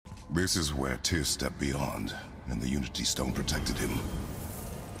This is where Tyr stepped beyond, and the Unity Stone protected him.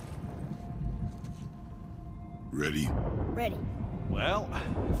 Ready? Ready. Well,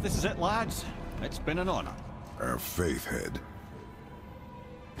 if this is it, lads, it's been an honor. Our faith head.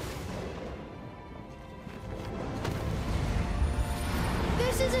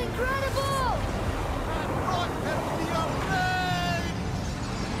 This is incredible!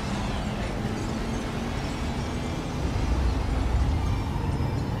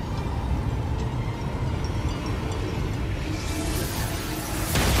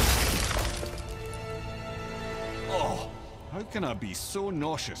 How can I be so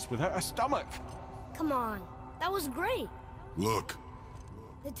nauseous without a stomach? Come on, that was great. Look.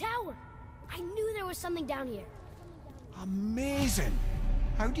 The tower. I knew there was something down here. Amazing!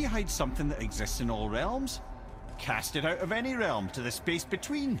 How do you hide something that exists in all realms? Cast it out of any realm to the space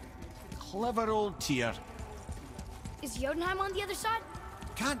between. Clever old Tyr. Is Jotunheim on the other side?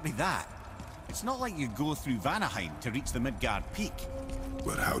 Can't be that. It's not like you go through Vanaheim to reach the Midgard Peak.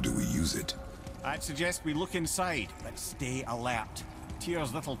 But how do we use it? I'd suggest we look inside, but stay alert.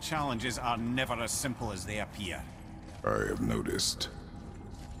 Tyr's little challenges are never as simple as they appear. I have noticed.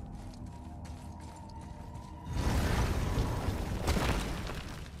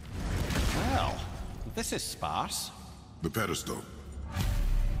 Well, this is sparse. The pedestal.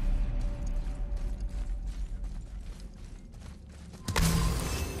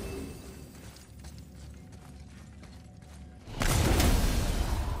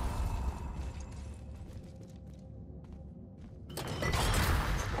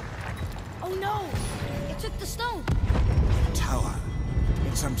 Oh no! It took the stone! Tower.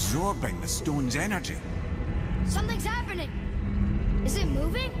 It's absorbing the stone's energy. Something's happening! Is it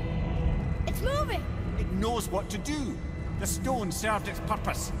moving? It's moving! It knows what to do. The stone served its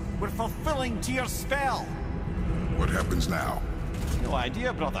purpose. We're fulfilling Tyr's spell. What happens now? No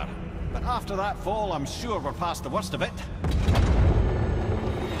idea, brother. But after that fall, I'm sure we're past the worst of it.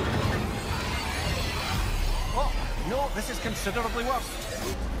 Oh, no, this is considerably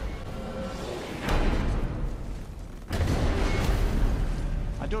worse.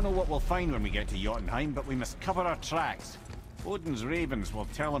 I don't know what we'll find when we get to Jotunheim, but we must cover our tracks. Odin's ravens will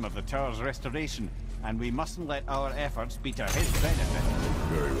tell him of the tower's restoration, and we mustn't let our efforts be to his benefit.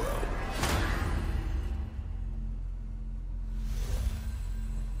 Very well.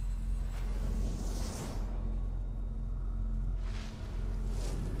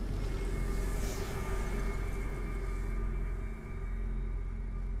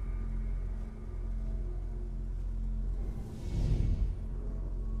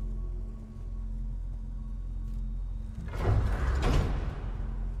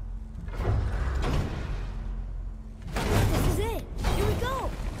 This is it! Here we go!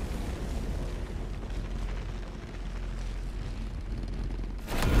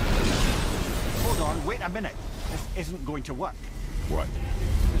 Hold on, wait a minute. This isn't going to work. What?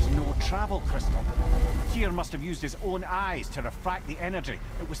 There's no travel crystal. Tyr must have used his own eyes to refract the energy.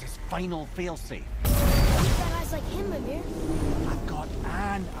 It was his final failsafe. You've got eyes like him, Amir. I've got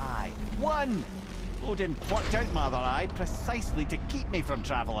an eye. One! Odin plucked out my other eye precisely to keep me from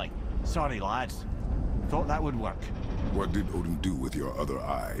traveling. Sorry, lads. Thought that would work. What did Odin do with your other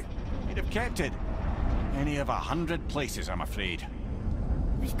eye? He'd have kept it. Any of 100 places, I'm afraid.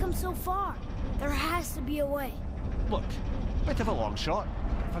 We've come so far. There has to be a way. Look, bit of a long shot.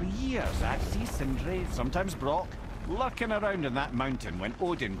 For years, I'd see Sindri, sometimes Brock, lurking around in that mountain when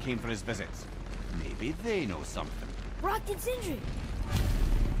Odin came for his visits. Maybe they know something. Brock and Sindri.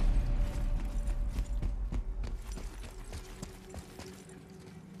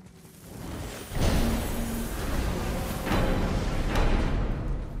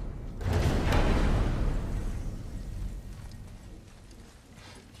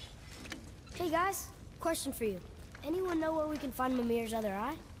 Hey guys, question for you. Anyone know where we can find Mimir's other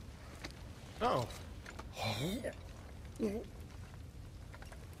eye? Oh.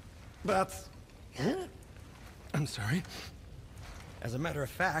 That's... I'm sorry. As a matter of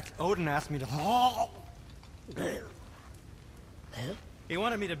fact, Odin asked me to... He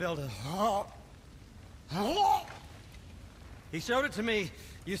wanted me to build a... He showed it to me,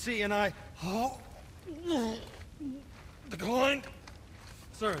 you see, and I... declined.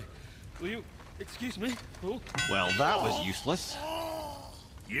 Sorry, will you excuse me? Oh. Well, that was useless.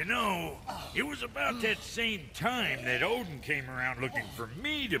 You know, it was about that same time that Odin came around looking for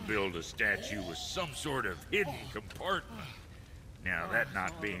me to build a statue with some sort of hidden compartment. Now, that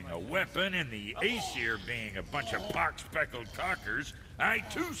not being a weapon and the Aesir being a bunch of pock-speckled cockers, I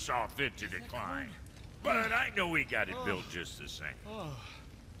too saw fit to decline. But I know we got it built just the same.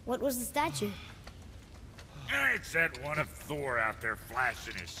 What was the statue? It's that one of Thor out there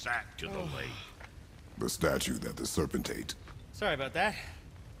flashing his sack to the lake. The statue that the serpent ate. Sorry about that.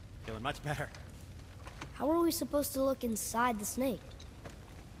 Feeling much better. How are we supposed to look inside the snake?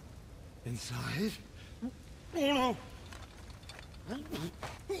 Inside? Oh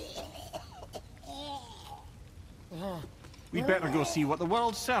no! We'd better go see what the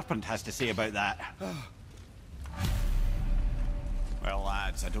world serpent has to say about that. Well,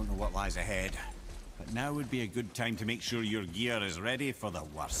 lads, I don't know what lies ahead, but now would be a good time to make sure your gear is ready for the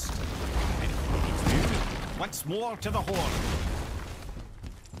worst. Anything you need to do, once more to the horn.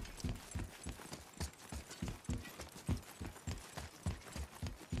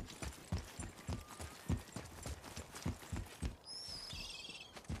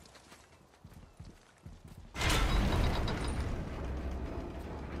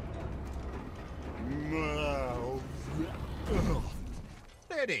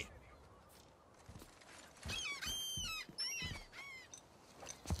 Ready.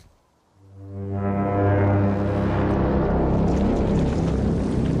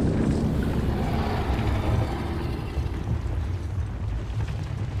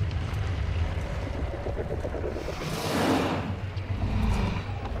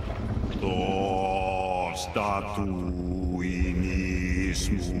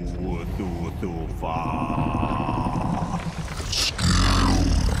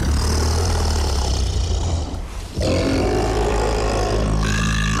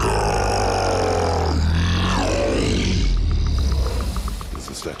 Is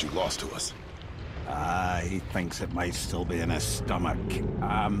the statue lost to us? He thinks it might still be in his stomach.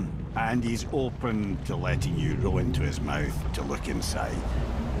 And he's open to letting you row into his mouth to look inside.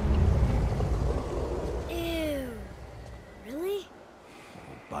 Ew. Really?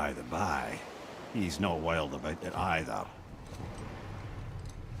 By the by, he's not wild about it either.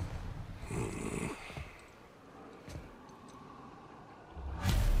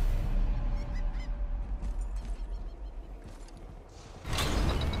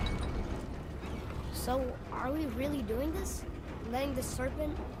 So, are we really doing this? Letting the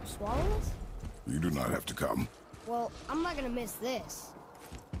serpent swallow us? You do not have to come. Well, I'm not gonna miss this.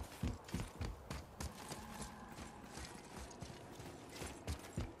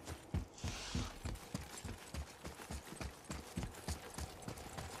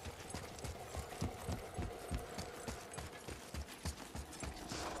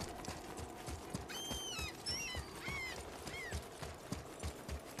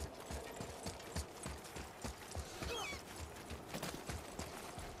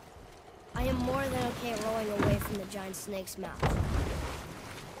 I am more than okay rolling away from the giant snake's mouth.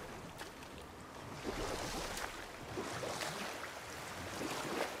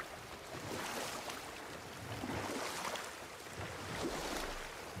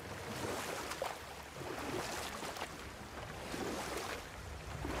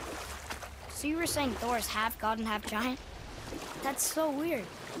 So you were saying Thor is half god and half giant? That's so weird.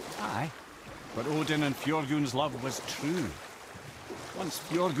 Aye. But Odin and Fjorgun's love was true. Once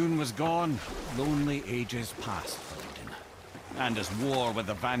Fjorgun was gone, lonely ages passed for Odin. And as war with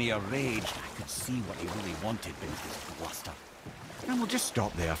the Vanir raged, I could see what he really wanted beneath his bluster. And we'll just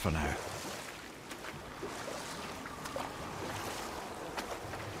stop there for now.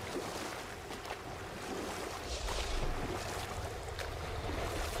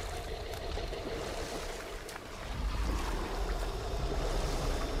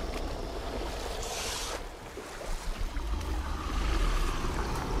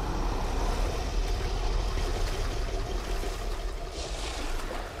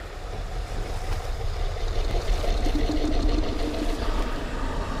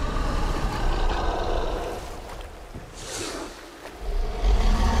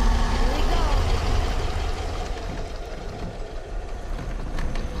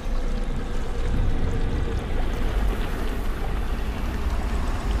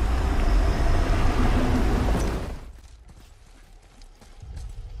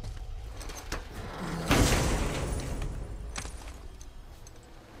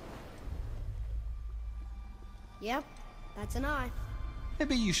 Yep, that's an eye.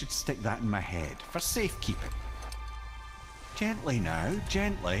 Maybe you should stick that in my head for safekeeping. Gently now,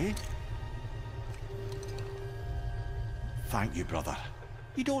 gently. Thank you, brother.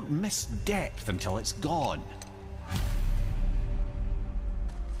 You don't miss depth until it's gone.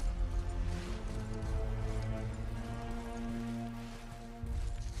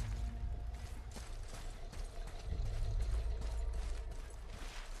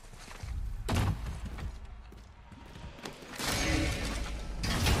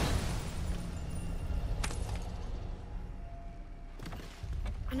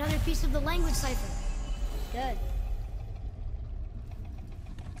 Another piece of the language cipher. Good.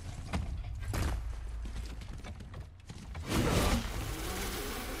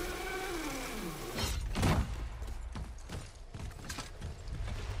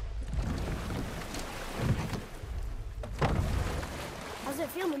 How's it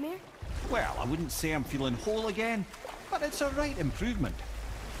feel, Mimir? Well, I wouldn't say I'm feeling whole again, but it's a right improvement.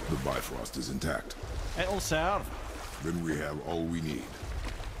 The Bifrost is intact. It'll serve. Then we have all we need.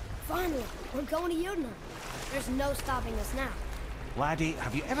 Finally, we're going to Jotunheim. There's no stopping us now. Laddie,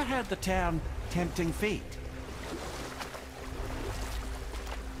 have you ever heard the term tempting fate?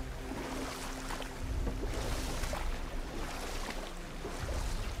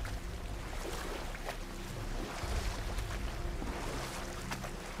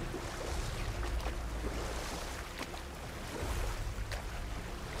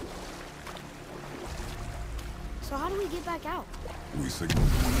 So how do we get back out? We signal.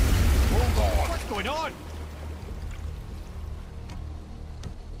 Hold on! What's going on?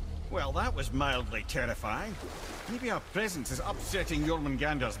 Well, that was mildly terrifying. Maybe our presence is upsetting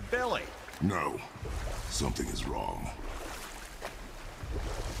Jormungandr's belly. No. Something is wrong.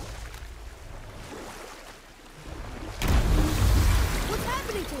 What's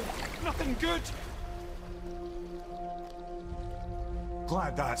happening to him? Nothing good.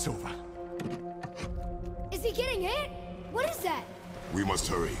 Glad that's over. Is he getting hit? What is that? We must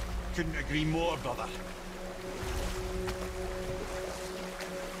hurry. Couldn't agree more, brother.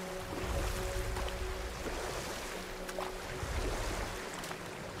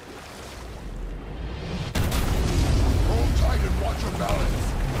 Hold tight and watch your balance.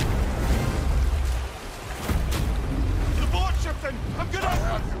 The board shifting! I'm I gonna...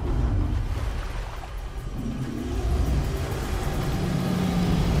 have you.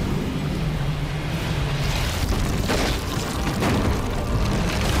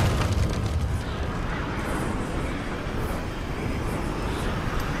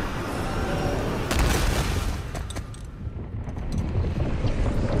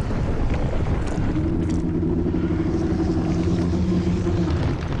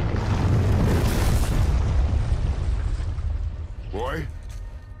 Boy?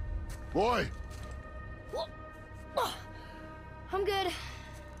 Boy! I'm good. I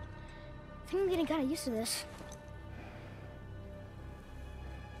think I'm getting kind of used to this.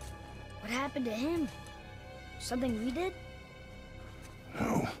 What happened to him? Something we did?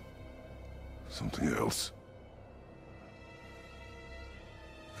 No. Something else.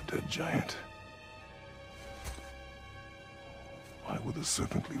 A dead giant. Why would the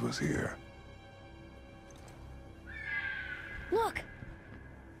serpent leave us here? Look!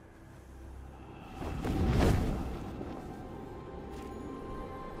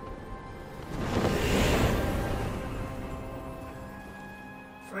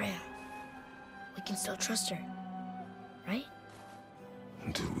 Freya. We can still trust her, right?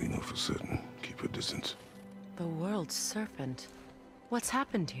 Until we know for certain, keep a distance. The world's serpent. What's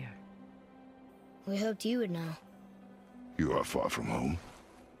happened here? We hoped you would know. You are far from home.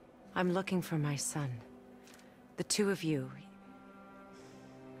 I'm looking for my son. The two of you.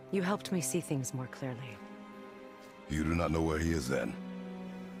 You helped me see things more clearly. You do not know where he is then?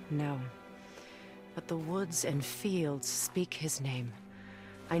 No. But the woods and fields speak his name.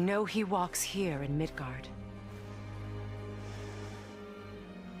 I know he walks here in Midgard.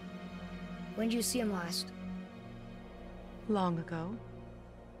 When did you see him last? Long ago.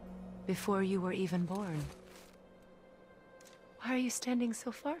 Before you were even born. Why are you standing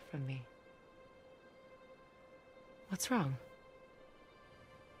so far from me? What's wrong?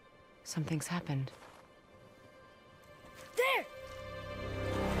 Something's happened. There!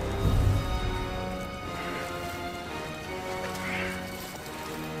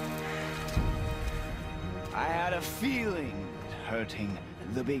 I had a feeling that hurting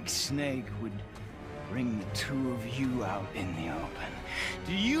the big snake would bring the two of you out in the open.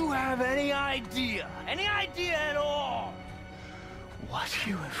 Do you have any idea at all, what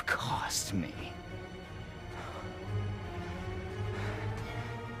you have cost me?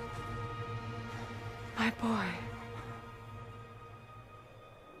 My boy.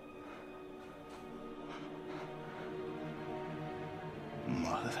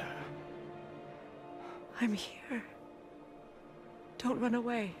 Mother. I'm here. Don't run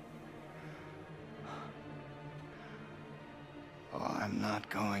away. Oh, I'm not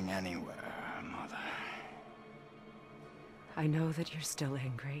going anywhere, Mother. I know that you're still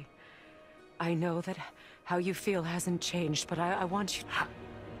angry. I know that how you feel hasn't changed, but I want you...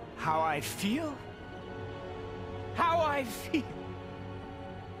 How I feel? How I feel?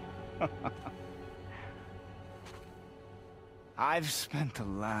 I've spent the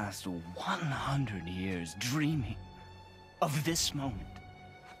last 100 years dreaming of this moment.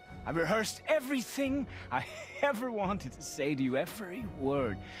 I rehearsed everything I ever wanted to say to you, every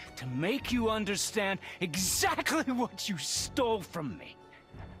word, to make you understand exactly what you stole from me.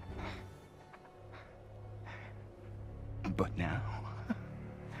 But now,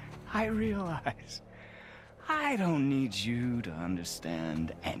 I realize I don't need you to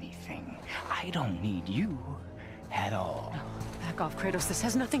understand anything. I don't need you at all. No, back off, Kratos. This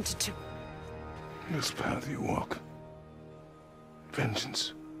has nothing to do... This path you walk,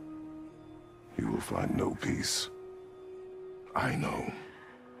 vengeance, you will find no peace. I know.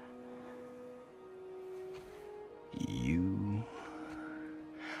 You...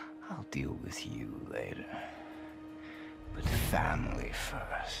 I'll deal with you later. But family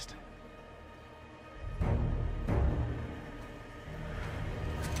first.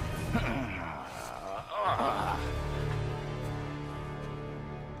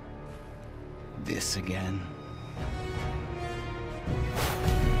 This again?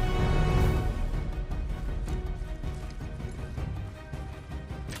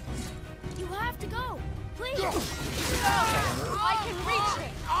 You have to go. Please. No! I can reach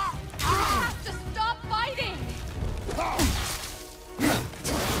it! You have to stop fighting!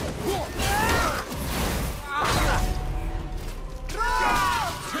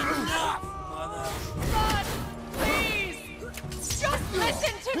 God, please! Just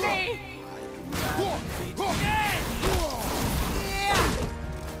listen to me!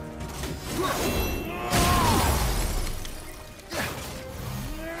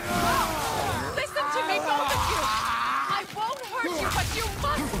 Listen to me, both of you! I won't hurt you, but you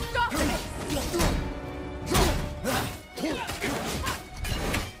must stop it!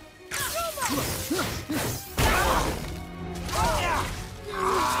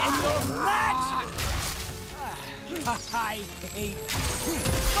 I hate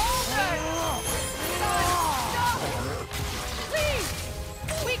Boulder! Stop! Please!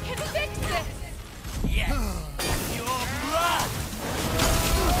 We can fix this! yes. Your blood.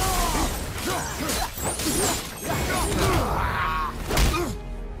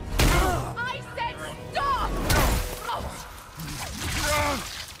 I said stop!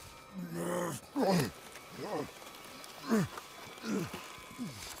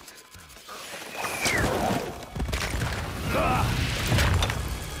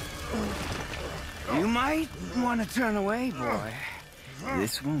 You might want to turn away, boy.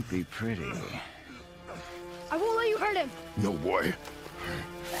 This won't be pretty. I won't let you hurt him. No, boy.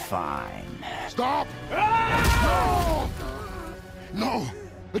 Fine. Stop! No! No!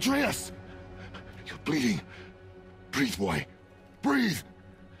 Atreus! You're bleeding. Breathe, boy. Breathe!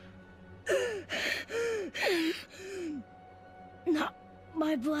 Not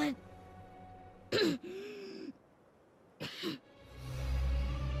my blood.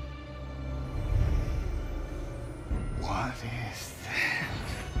 What is that?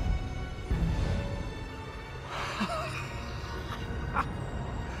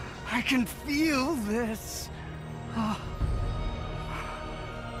 I can feel this. I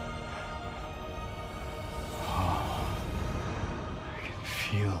can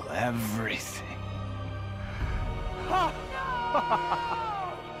feel everything.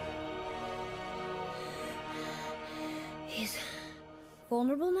 He's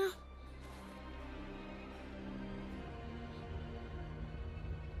vulnerable now?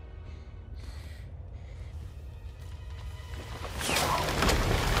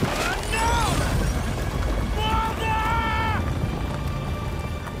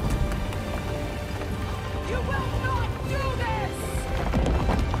 You will not do this!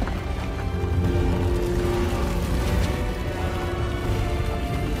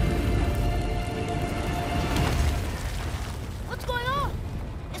 What's going on?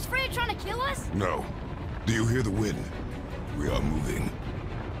 Is Freya trying to kill us? No. Do you hear the wind? We are moving.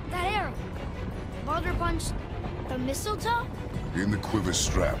 That arrow. Baldur punched the mistletoe? In the quiver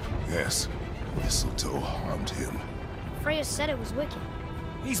strap, yes. Mistletoe harmed him. Freya said it was wicked.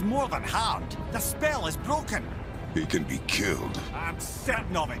 He's more than harmed. The spell is broken. He can be killed. I'm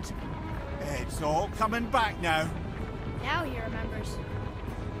certain of it. It's all coming back now. Now he remembers.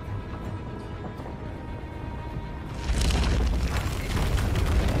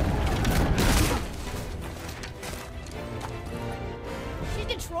 She's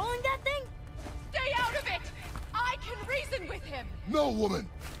controlling that thing? Stay out of it! I can reason with him! No, woman!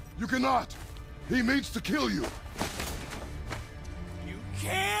 You cannot! He means to kill you! You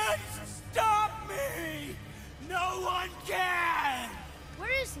can't stop me! No one can!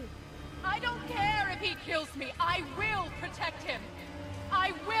 Where is he? I don't care if he kills me. I will protect him.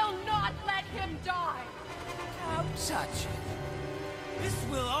 I will not let him die. Don't touch it. This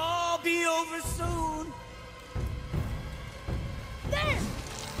will all be over soon. There!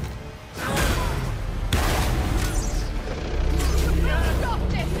 Stop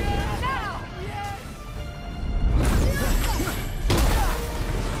this! Now!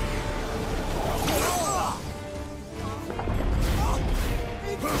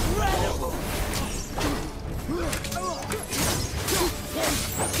 Incredible!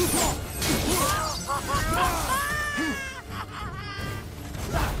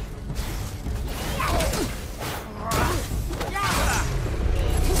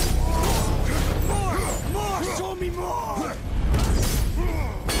 More! Show me more!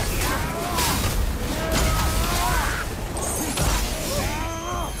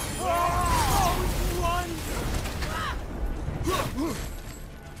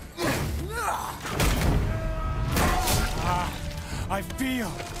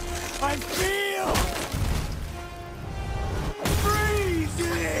 I feel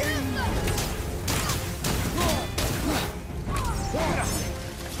freezing!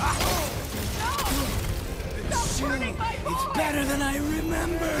 It's better than I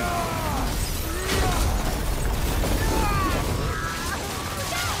remember.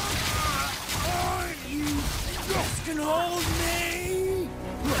 You just can hold me.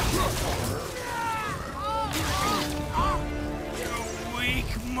 You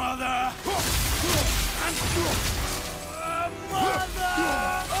weak mother. Mother!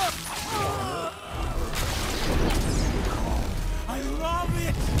 I love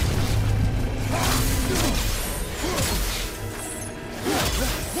it.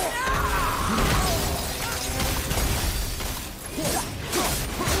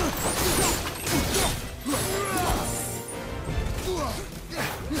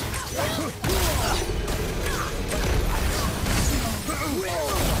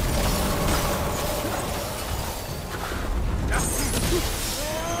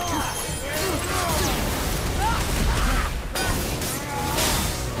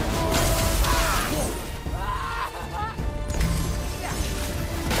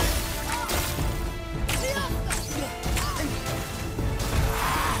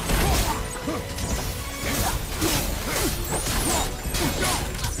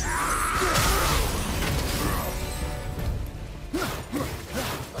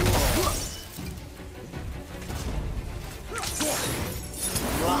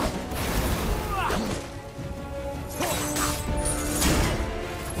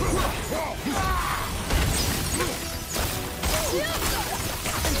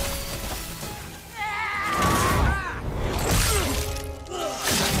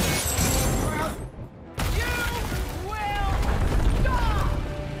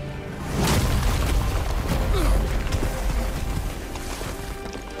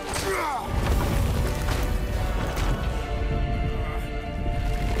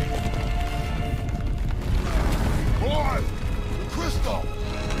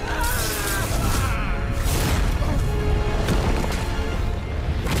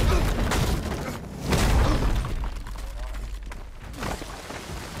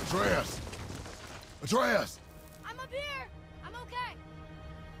 Atreus! I'm up here! I'm okay!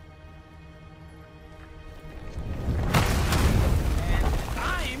 And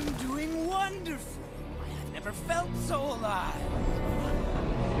I'm doing wonderful. I've never felt so alive.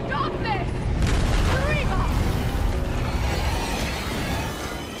 Stop this! Reba!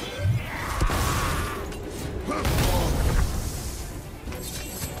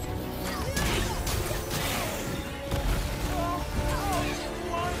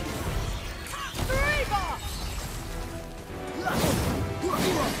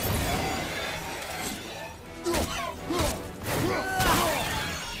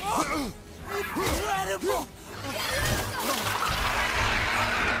 Incredible!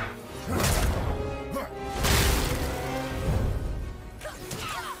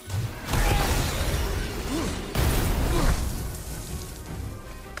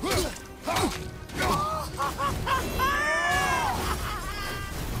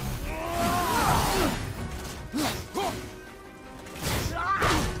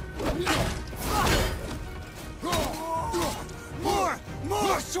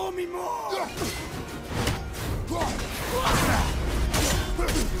 More! Show me more!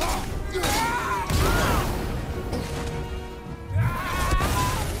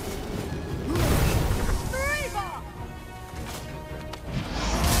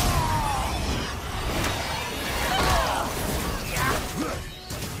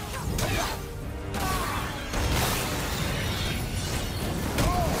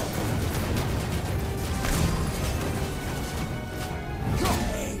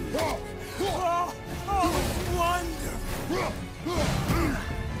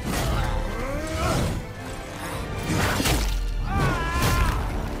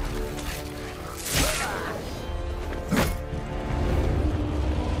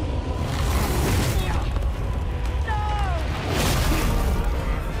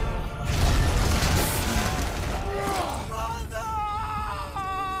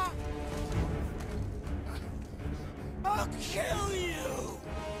 kill you!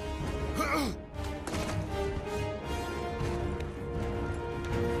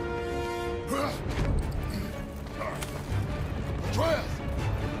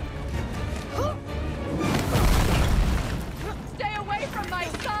 Stay away from my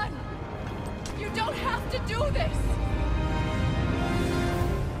son! You don't have to do this!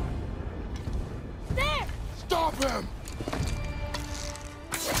 There! Stop him!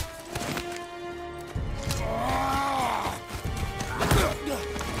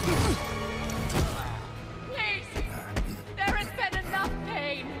 Please! There has been enough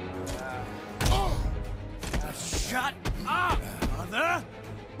pain! Shut up, mother!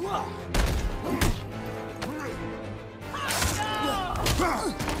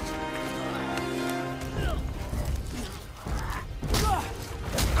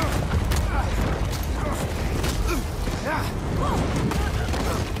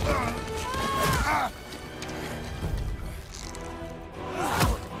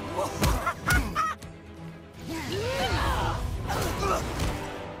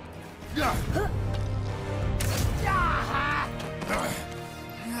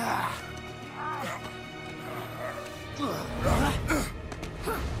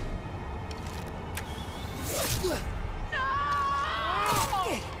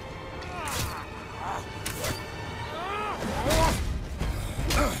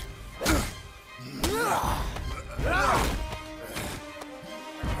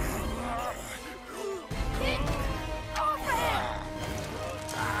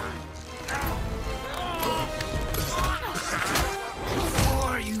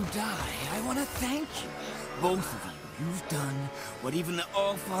 Before you die, I want to thank you. Both of you. You've done what even the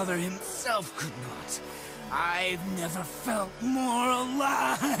Allfather himself could not. I've never felt more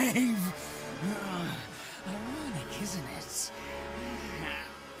alive. Ironic, isn't it?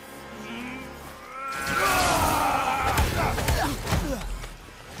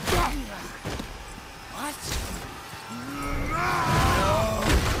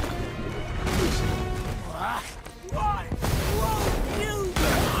 What? Won't you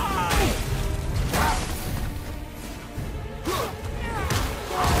die?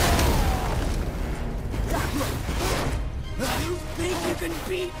 You think you can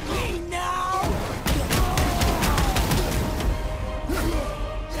beat me now?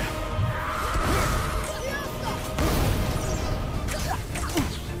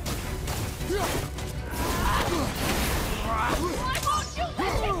 Why won't you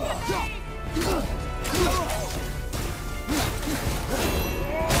listen to me?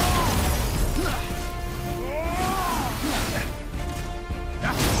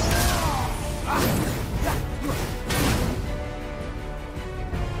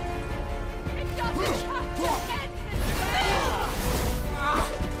 It doesn't have to end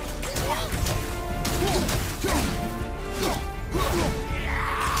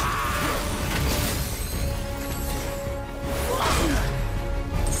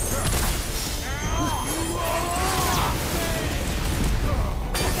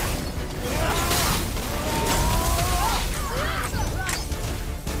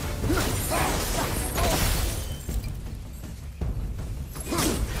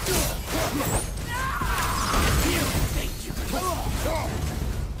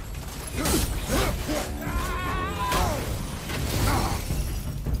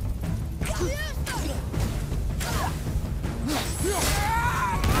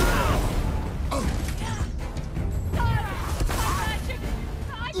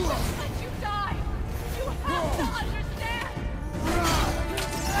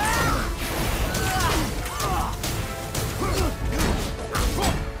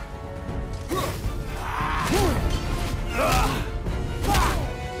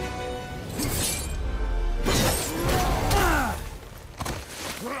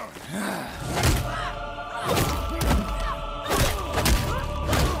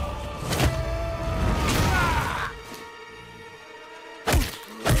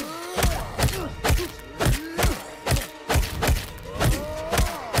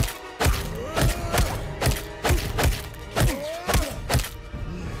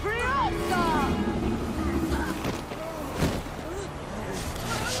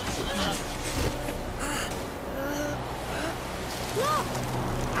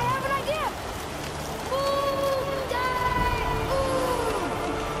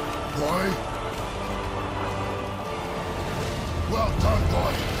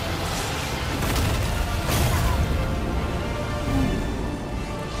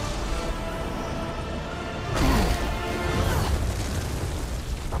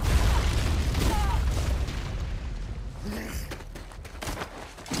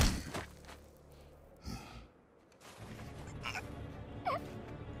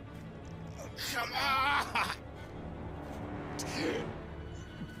Come on!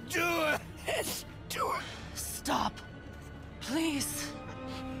 Do it! Do it! Stop. Please.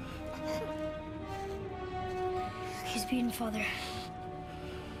 He's beaten, Father.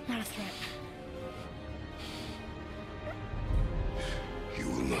 Not a threat. You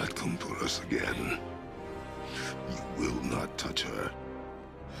will not come for us again. You will not touch her.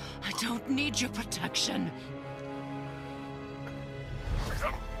 I don't need your protection.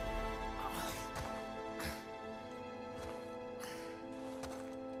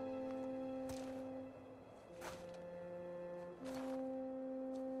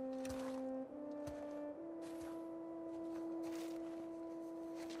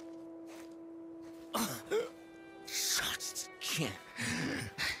 Just can't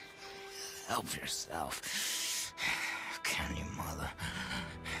help yourself. Can you, Mother?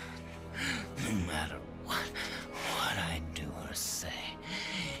 No matter what I do or say,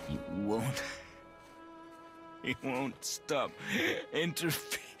 you won't stop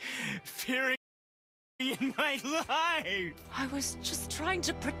interfering in my life. I was just trying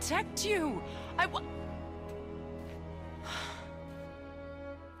to protect you.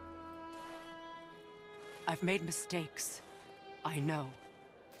 I've made mistakes. I know.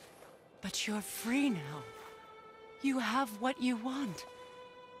 But you're free now. You have what you want.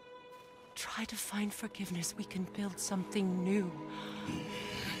 Try to find forgiveness. We can build something new.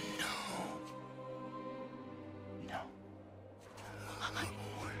 No.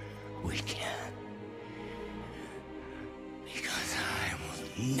 We can't. Because I will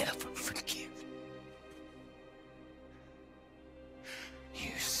never forgive.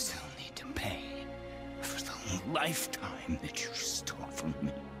 You still need to pay for the lifetime that you stole from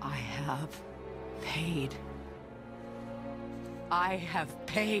me. I have paid. I have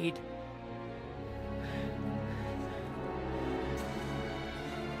paid.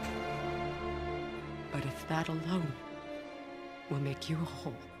 But if that alone will make you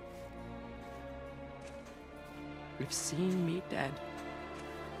whole, if seeing me dead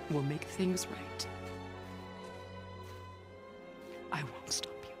will make things right, I won't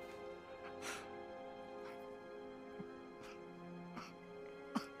stop you.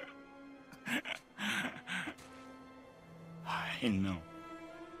 I know.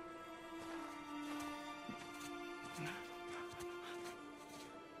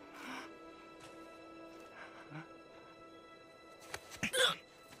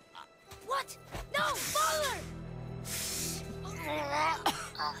 What? No, Father!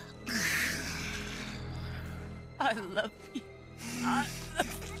 I love you.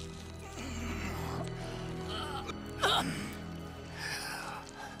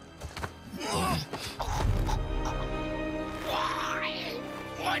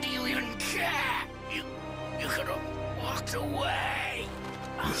 Why do you even care? You could have walked away.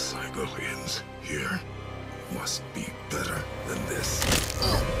 The Cygolians here must be better than this.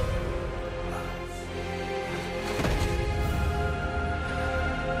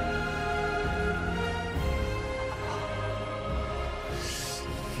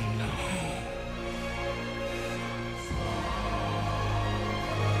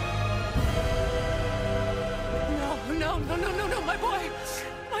 No, my boy!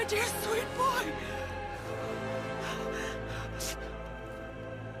 My dear sweet boy!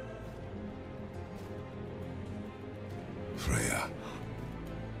 Freya.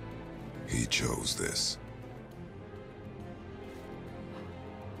 He chose this.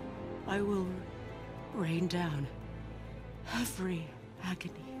 I will rain down every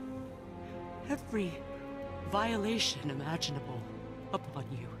agony, every violation imaginable upon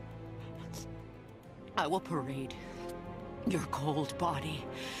you. I will parade your cold body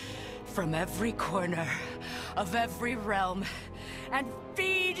from every corner of every realm and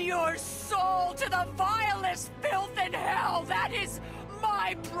feed your soul to the vilest filth in hell. That is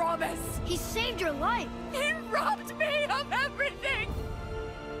my promise. He saved your life. He robbed me of everything.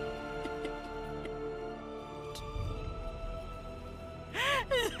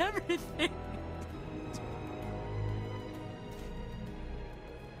 Everything.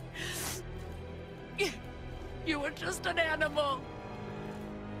 You were just an animal.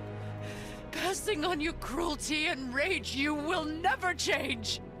 Passing on your cruelty and rage, you will never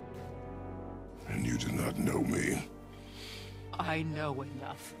change. And you do not know me. I know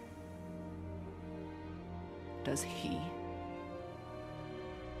enough. Does he?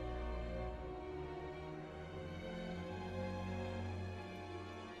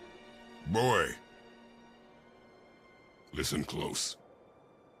 Boy. Listen close.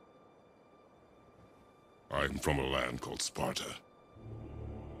 I'm from a land called Sparta.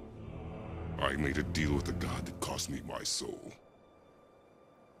 I made a deal with the god that cost me my soul.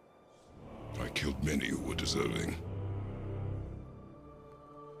 I killed many who were deserving.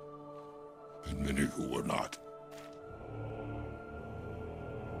 And many who were not.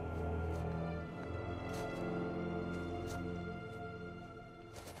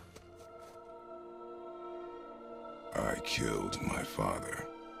 I killed my father.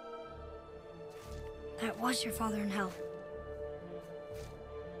 That was your father in hell.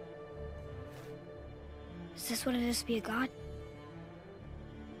 Is this what it is to be a god?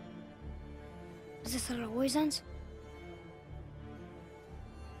 Is this how it always ends?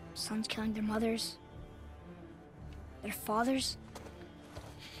 Sons killing their mothers? Their fathers?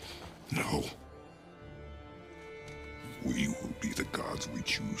 No. We will be the gods we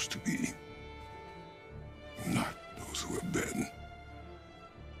choose to be. Not those who have been.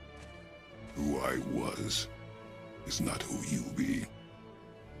 Who I was is not who you be.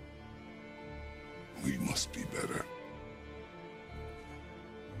 We must be better.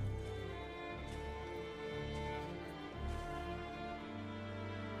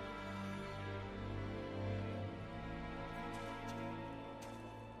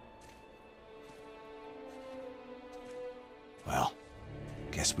 Well,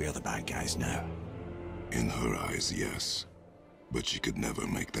 guess we're the bad guys now. In her eyes, yes. But she could never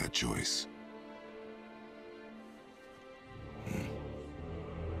make that choice.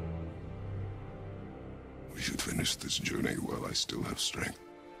 We should finish this journey while I still have strength.